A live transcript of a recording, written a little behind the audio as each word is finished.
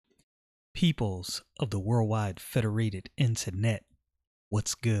Peoples of the worldwide federated internet,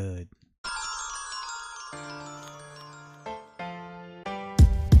 what's good?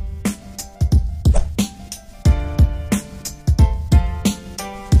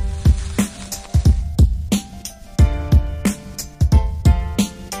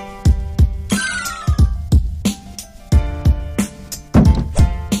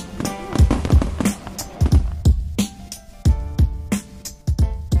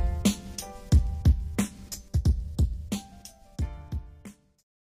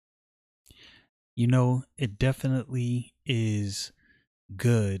 You know, it definitely is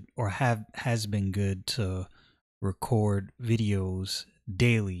good or has been good to record videos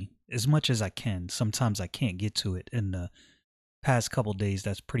daily as much as I can. Sometimes I can't get to it. In the past couple days,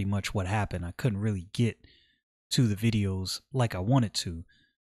 that's pretty much what happened. I couldn't really get to the videos like I wanted to,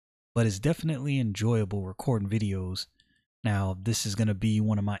 but it's definitely enjoyable recording videos. Now, this is going to be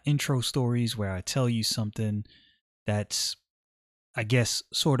one of my intro stories where I tell you something that's, I guess,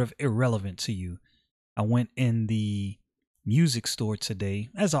 sort of irrelevant to you. I went in the music store today,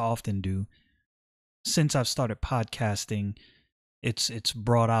 as I often do. Since I've started podcasting, it's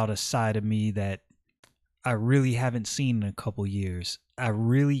brought out a side of me that I really haven't seen in a couple years. I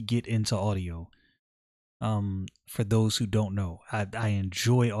really get into audio. For those who don't know, I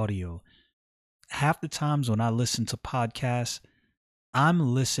enjoy audio. Half the times when I listen to podcasts,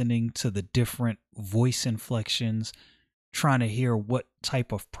 I'm listening to the different voice inflections, trying to hear what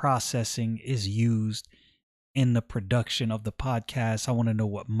type of processing is used in the production of the podcast. I want to know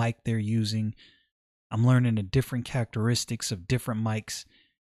what mic they're using. I'm learning the different characteristics of different mics,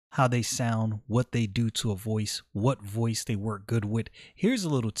 how they sound, what they do to a voice, what voice they work good with. Here's a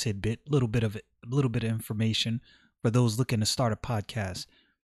little tidbit, a little bit of information for those looking to start a podcast.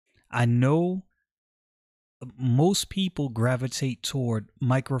 I know most people gravitate toward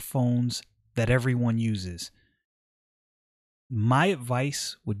microphones that everyone uses. My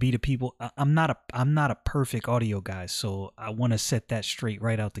advice would be to people, I'm not a perfect audio guy, so I want to set that straight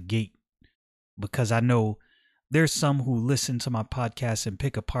right out the gate, because I know there's some who listen to my podcast and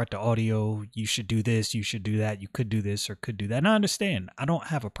pick apart the audio. You should do this, you should do that, you could do this or could do that. And I understand. I don't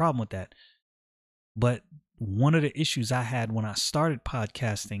have a problem with that. But one of the issues I had when I started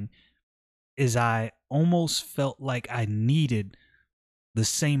podcasting is I almost felt like I needed the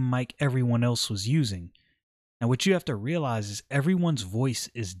same mic everyone else was using. Now, what you have to realize is everyone's voice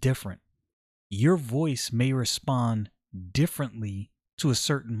is different. Your voice may respond differently to a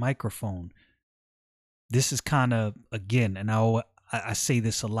certain microphone. This is kind of, again, and I say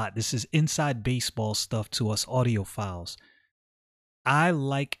this a lot, this is inside baseball stuff to us audiophiles. I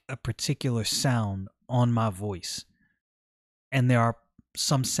like a particular sound on my voice, and there are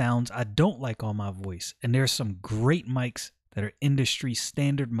some sounds I don't like on my voice. And there are some great mics that are industry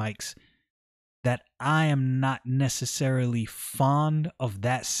standard mics that I am not necessarily fond of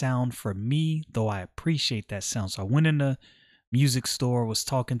that sound for me, though I appreciate that sound. So I went in the music store, was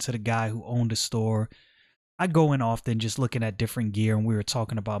talking to the guy who owned the store. I go in often just looking at different gear, and we were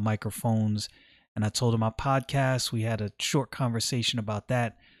talking about microphones. And I told him my podcast. We had a short conversation about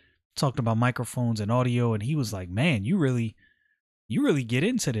that, talked about microphones and audio. And he was like, man, you really get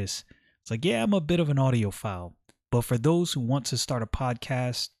into this. It's like, yeah, I'm a bit of an audiophile. But for those who want to start a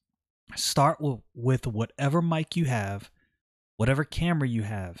podcast, start with whatever mic you have, whatever camera you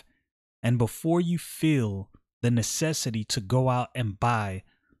have. And before you feel the necessity to go out and buy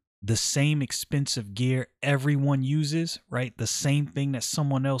the same expensive gear everyone uses, right? The same thing that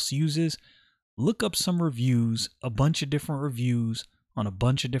someone else uses, look up some reviews, a bunch of different reviews on a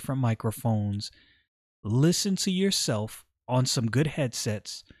bunch of different microphones. Listen to yourself on some good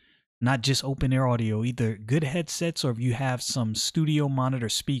headsets, not just open air audio, either good headsets or if you have some studio monitor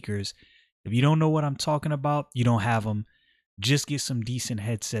speakers. If you don't know what I'm talking about, you don't have them. Just get some decent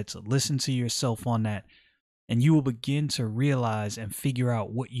headsets. Listen to yourself on that, and you will begin to realize and figure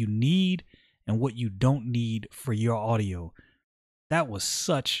out what you need and what you don't need for your audio. That was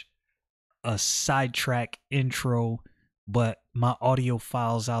such a sidetrack intro, but my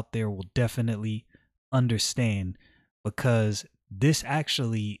audiophiles out there will definitely understand, because this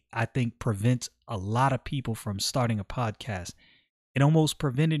actually, I think, prevents a lot of people from starting a podcast. It almost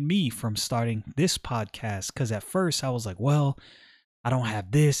prevented me from starting this podcast, because at first I was like, well, I don't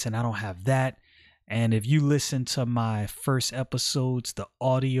have this and I don't have that. And if you listen to my first episodes, the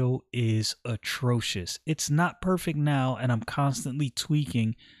audio is atrocious. It's not perfect now, and I'm constantly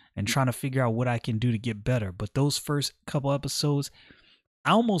tweaking and trying to figure out what I can do to get better. But those first couple episodes,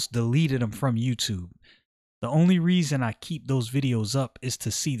 I almost deleted them from YouTube. The only reason I keep those videos up is to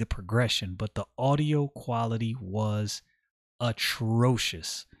see the progression, but the audio quality was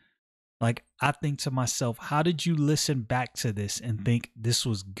atrocious. Like, I think to myself, how did you listen back to this and think this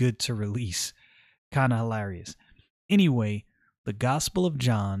was good to release? Kind of hilarious. Anyway, the Gospel of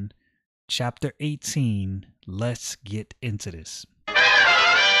John, chapter 18. Let's get into this.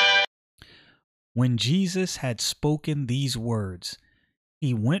 When Jesus had spoken these words,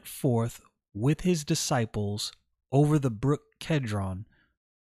 he went forth with his disciples over the brook Kedron,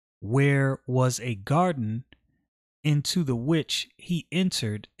 where was a garden, into the which he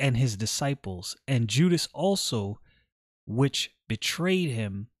entered, and his disciples. And Judas also, which betrayed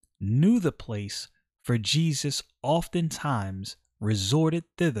him, knew the place, for Jesus oftentimes resorted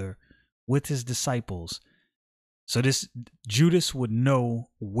thither with his disciples. So this Judas would know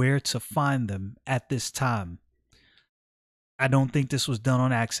where to find them at this time. I don't think this was done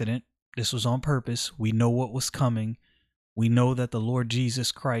on accident. This was on purpose. We know what was coming. We know that the Lord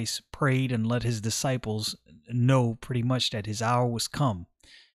Jesus Christ prayed and let his disciples know pretty much that his hour was come.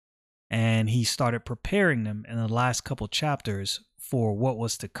 And he started preparing them in the last couple chapters for what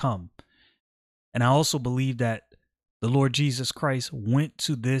was to come. And I also believe that the Lord Jesus Christ went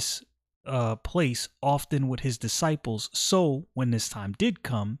to this place often with his disciples. So when this time did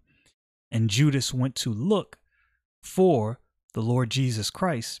come and Judas went to look for the Lord Jesus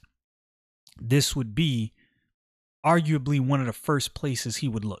Christ, this would be arguably one of the first places he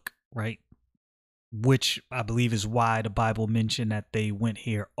would look, right? Which I believe is why the Bible mentioned that they went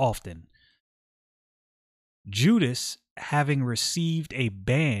here often. Judas, having received a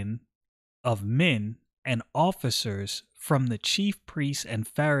band of men and officers from the chief priests and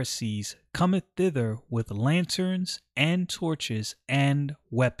Pharisees, cometh thither with lanterns and torches and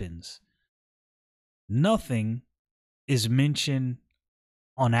weapons. Nothing is mentioned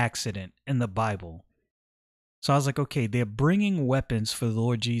on accident in the Bible. So I was like, okay, they're bringing weapons for the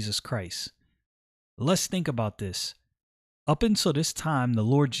Lord Jesus Christ. Let's think about this. Up until this time, the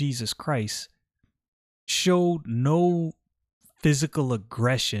Lord Jesus Christ showed no physical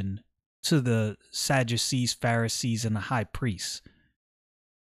aggression to the Sadducees, Pharisees, and the high priests.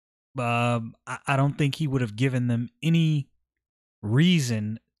 I don't think he would have given them any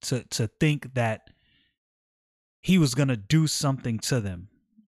reason to think that he was going to do something to them.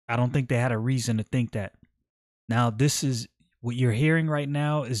 I don't think they had a reason to think that. Now, this is what you're hearing right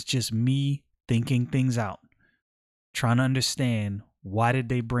now is just me thinking things out, trying to understand why did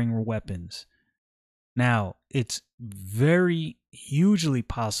they bring weapons. Now, it's very hugely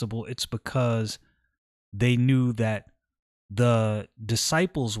possible it's because they knew that the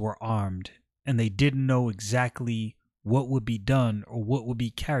disciples were armed and they didn't know exactly what would be done or what would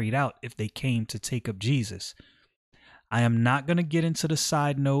be carried out if they came to take up Jesus. I am not going to get into the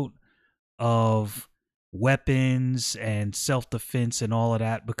side note of weapons and self-defense and all of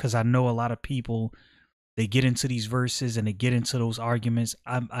that, because I know a lot of people, they get into these verses and they get into those arguments.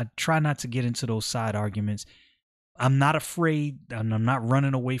 I try not to get into those side arguments. I'm not afraid and I'm not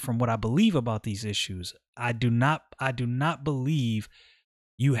running away from what I believe about these issues. I do not believe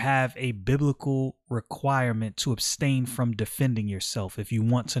you have a biblical requirement to abstain from defending yourself if you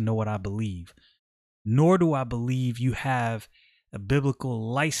want to know what I believe. Nor do I believe you have a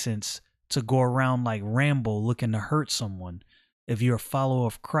biblical license to go around like Rambo looking to hurt someone. If you're a follower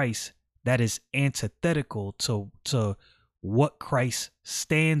of Christ, that is antithetical to what Christ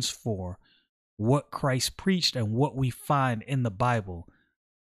stands for, what Christ preached, and what we find in the Bible.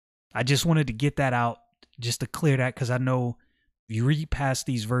 I just wanted to get that out just to clear that, because I know if you read past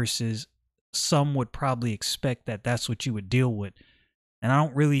these verses, some would probably expect that that's what you would deal with. And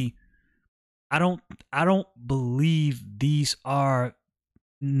I don't believe these are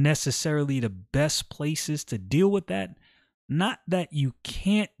necessarily the best places to deal with that. Not that you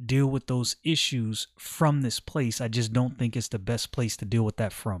can't deal with those issues from this place. I just don't think it's the best place to deal with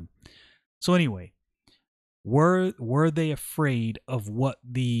that from. So anyway, were they afraid of what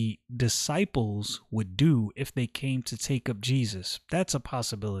the disciples would do if they came to take up Jesus? That's a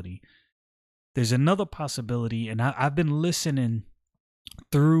possibility. There's another possibility, and I've been listening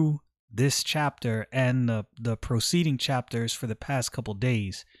through this chapter and the preceding chapters for the past couple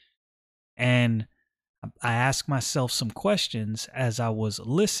days. And I asked myself some questions as I was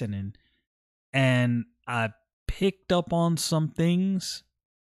listening, and I picked up on some things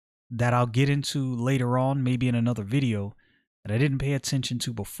that I'll get into later on, maybe in another video, that I didn't pay attention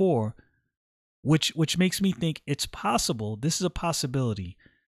to before, which makes me think it's possible. This is a possibility.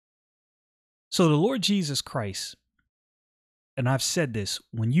 So the Lord Jesus Christ, and I've said this,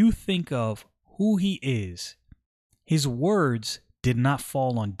 when you think of who he is, his words did not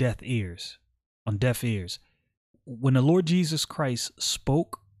fall on deaf ears. When the Lord Jesus Christ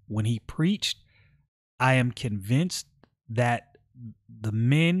spoke, when he preached, I am convinced that the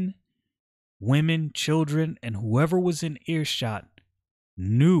men women, children, and whoever was in earshot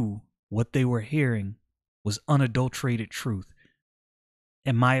knew what they were hearing was unadulterated truth.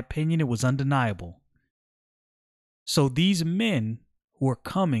 In my opinion, it was undeniable. So these men who are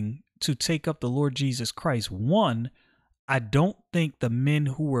coming to take up the Lord Jesus Christ, one, I don't think the men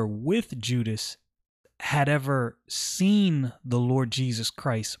who were with Judas had ever seen the Lord Jesus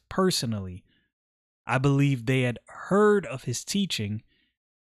Christ personally. I believe they had heard of his teaching,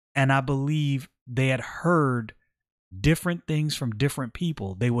 and I believe they had heard different things from different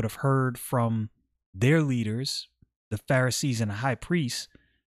people. They would have heard from their leaders, the Pharisees and the high priests,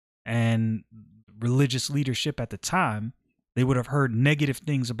 and religious leadership at the time. They would have heard negative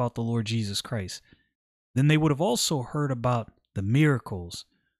things about the Lord Jesus Christ. Then they would have also heard about the miracles,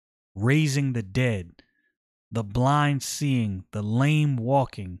 raising the dead, the blind seeing, the lame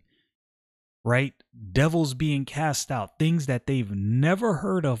walking, right? Devils being cast out, things that they've never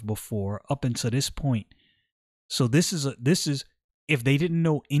heard of before up until this point. So this is if they didn't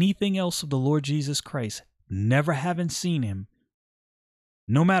know anything else of the Lord Jesus Christ, never having seen him,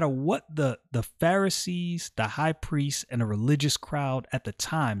 no matter what the Pharisees, the high priests, and the religious crowd at the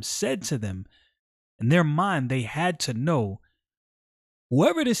time said to them, in their mind, they had to know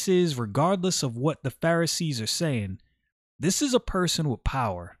whoever this is, regardless of what the Pharisees are saying, this is a person with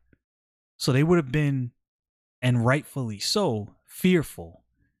power. So they would have been, and rightfully so, fearful.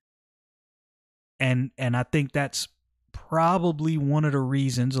 And I think that's probably one of the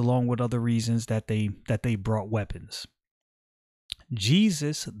reasons, along with other reasons, that they brought weapons.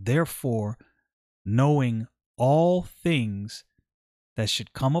 Jesus, therefore, knowing all things that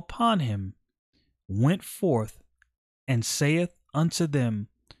should come upon him, went forth and saith unto them,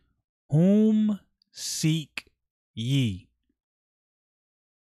 whom seek ye?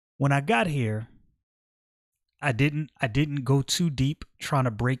 When I got here, I didn't go too deep trying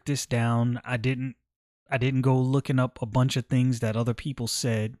to break this down. I didn't go looking up a bunch of things that other people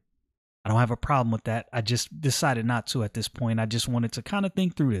said. I don't have a problem with that. I just decided not to at this point. I just wanted to kind of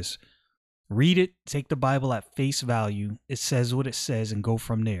think through this. Read it, take the Bible at face value. It says what it says and go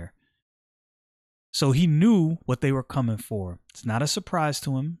from there. So he knew what they were coming for. It's not a surprise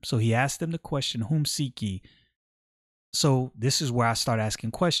to him. So he asked them the question, whom seek ye? So this is where I start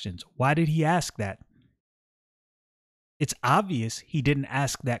asking questions. Why did he ask that? It's obvious he didn't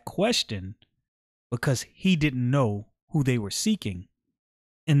ask that question because he didn't know who they were seeking.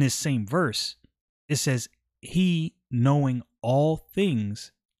 In this same verse, it says, he knowing all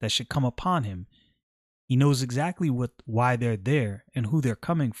things that should come upon him. He knows exactly why they're there and who they're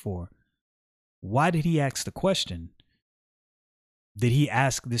coming for. Why did he ask the question? Did he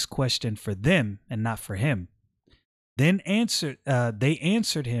ask this question for them and not for him? Then they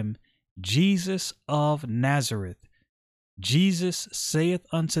answered him, Jesus of Nazareth. Jesus saith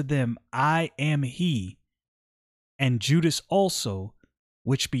unto them, I am he. And Judas also,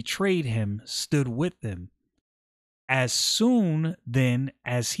 which betrayed him, stood with them. As soon then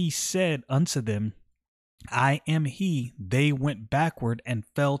as he said unto them, I am he, they went backward and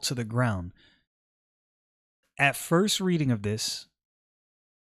fell to the ground. At first reading of this,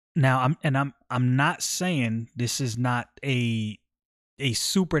 now I'm not saying this is not a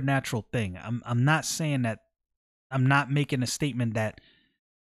supernatural thing. I'm not saying that. I'm not making a statement that,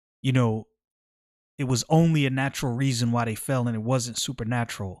 you know, it was only a natural reason why they fell and it wasn't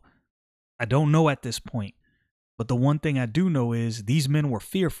supernatural. I don't know at this point. But the one thing I do know is these men were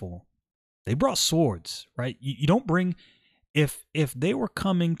fearful. They brought swords, right? You don't bring, if they were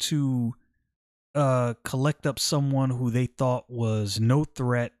coming to collect up someone who they thought was no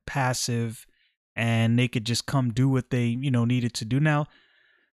threat, passive, and they could just come do what they, needed to do. Now,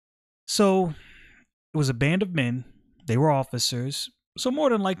 so it was a band of men. They were officers. So more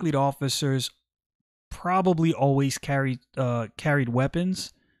than likely the officers probably always carried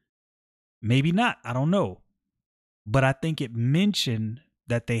weapons. Maybe not. I don't know. But I think it mentioned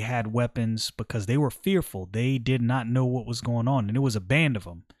that they had weapons because they were fearful. They did not know what was going on. And it was a band of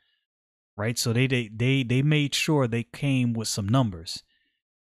them. Right? So they made sure they came with some numbers.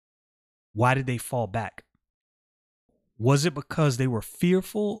 Why did they fall back? Was it because they were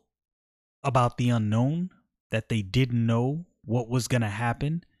fearful about the unknown, that they didn't know what was going to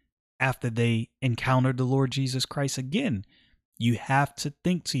happen after they encountered the Lord Jesus Christ? Again, you have to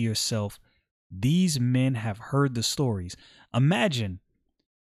think to yourself, these men have heard the stories. Imagine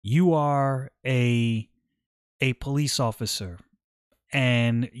you are a police officer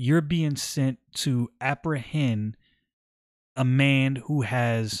and you're being sent to apprehend a man who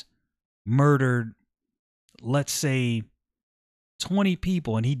has murdered, let's say, 20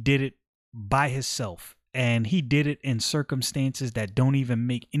 people, and he did it by himself. And he did it in circumstances that don't even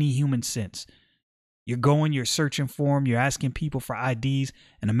make any human sense. You're going, you're searching for him, you're asking people for IDs,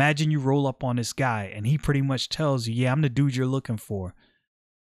 and imagine you roll up on this guy and he pretty much tells you, yeah, I'm the dude you're looking for.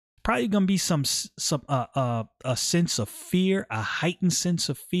 Probably gonna be a sense of fear, a heightened sense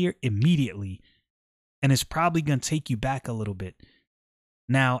of fear immediately. And it's probably gonna take you back a little bit.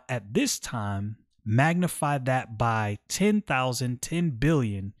 Now, at this time, magnify that by 10,000, 10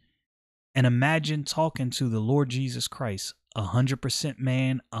 billion, and imagine talking to the Lord Jesus Christ, 100%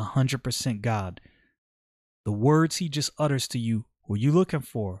 man, 100% God. The words he just utters to you, who are you looking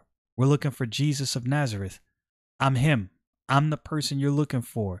for? We're looking for Jesus of Nazareth. I'm him. I'm the person you're looking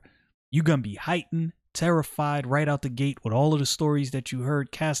for. You're going to be heightened, terrified right out the gate with all of the stories that you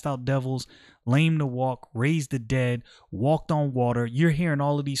heard, cast out devils, lame to walk, raised the dead, walked on water. You're hearing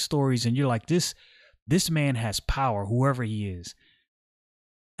all of these stories and you're like, this man has power, whoever he is.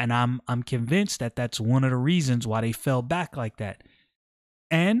 And I'm convinced that that's one of the reasons why they fell back like that.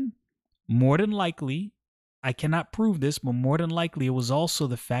 And more than likely, I cannot prove this, but more than likely it was also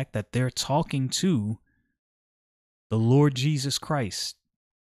the fact that they're talking to the Lord Jesus Christ,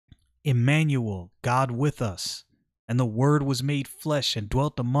 Emmanuel, God with us. And the Word was made flesh and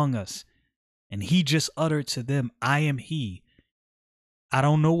dwelt among us. And he just uttered to them, I am he. I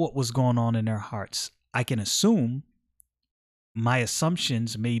don't know what was going on in their hearts. I can assume my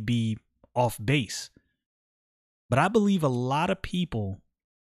assumptions may be off base, but I believe a lot of people,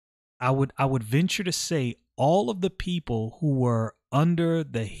 I would venture to say all of the people who were under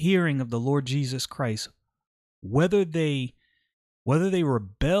the hearing of the Lord Jesus Christ, whether they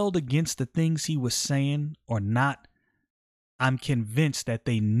rebelled against the things he was saying or not, I'm convinced that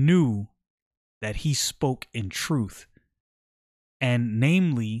they knew that he spoke in truth. And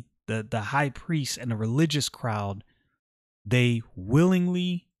namely, the high priest and the religious crowd, they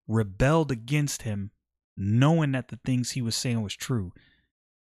willingly rebelled against him, knowing that the things he was saying was true.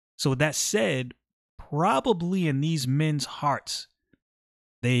 So with that said, probably in these men's hearts,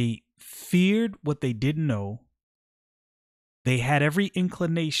 they feared what they didn't know. They had every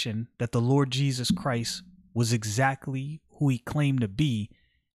inclination that the Lord Jesus Christ was exactly who he claimed to be,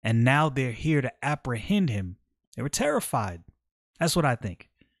 and now they're here to apprehend him. They were terrified. That's what I think.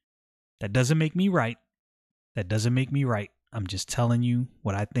 That doesn't make me right. That doesn't make me right. I'm just telling you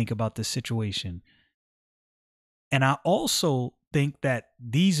what I think about this situation. And I also think that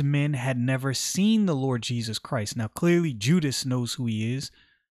these men had never seen the Lord Jesus Christ. Now, clearly Judas knows who he is,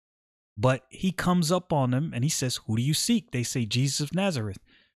 but he comes up on them and he says, who do you seek? They say, Jesus of Nazareth,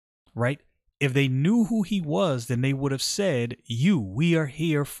 right? If they knew who he was, then they would have said, we are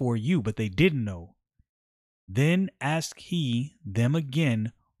here for you, but they didn't know. Then asked he them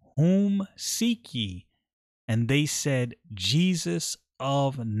again, whom seek ye? And they said, Jesus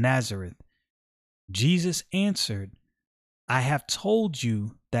of Nazareth. Jesus answered, I have told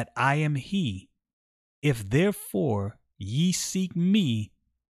you that I am he. If therefore ye seek me,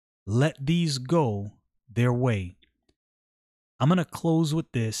 let these go their way. I'm going to close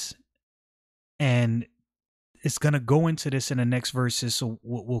with this, and it's going to go into this in the next verses, so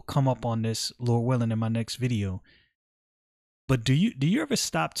we'll come up on this, Lord willing, in my next video. But do you ever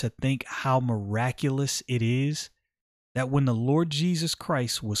stop to think how miraculous it is that when the Lord Jesus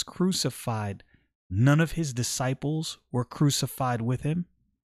Christ was crucified, none of his disciples were crucified with him?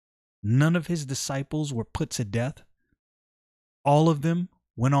 None of his disciples were put to death? All of them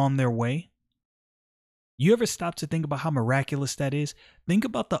went on their way? You ever stop to think about how miraculous that is? Think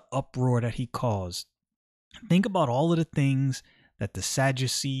about the uproar that he caused. Think about all of the things that the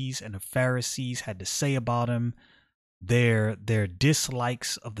Sadducees and the Pharisees had to say about him, their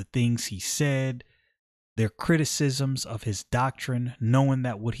dislikes of the things he said, their criticisms of his doctrine, knowing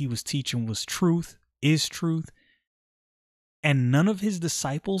that what he was teaching was truth, is truth. And none of his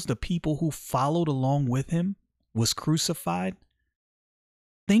disciples, the people who followed along with him, was crucified.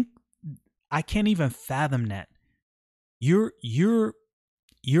 I can't even fathom that. You're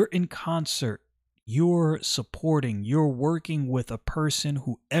in concert, you're supporting, you're working with a person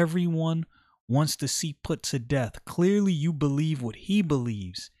who everyone wants to see put to death. Clearly you believe what he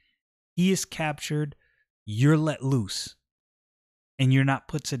believes. He is captured, you're let loose, and you're not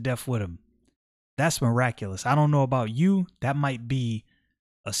put to death with him. That's miraculous. I don't know about you. That might be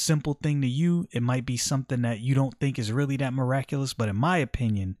a simple thing to you. It might be something that you don't think is really that miraculous, but in my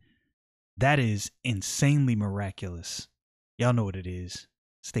opinion, that is insanely miraculous. Y'all know what it is.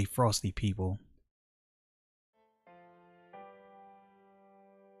 Stay frosty, people.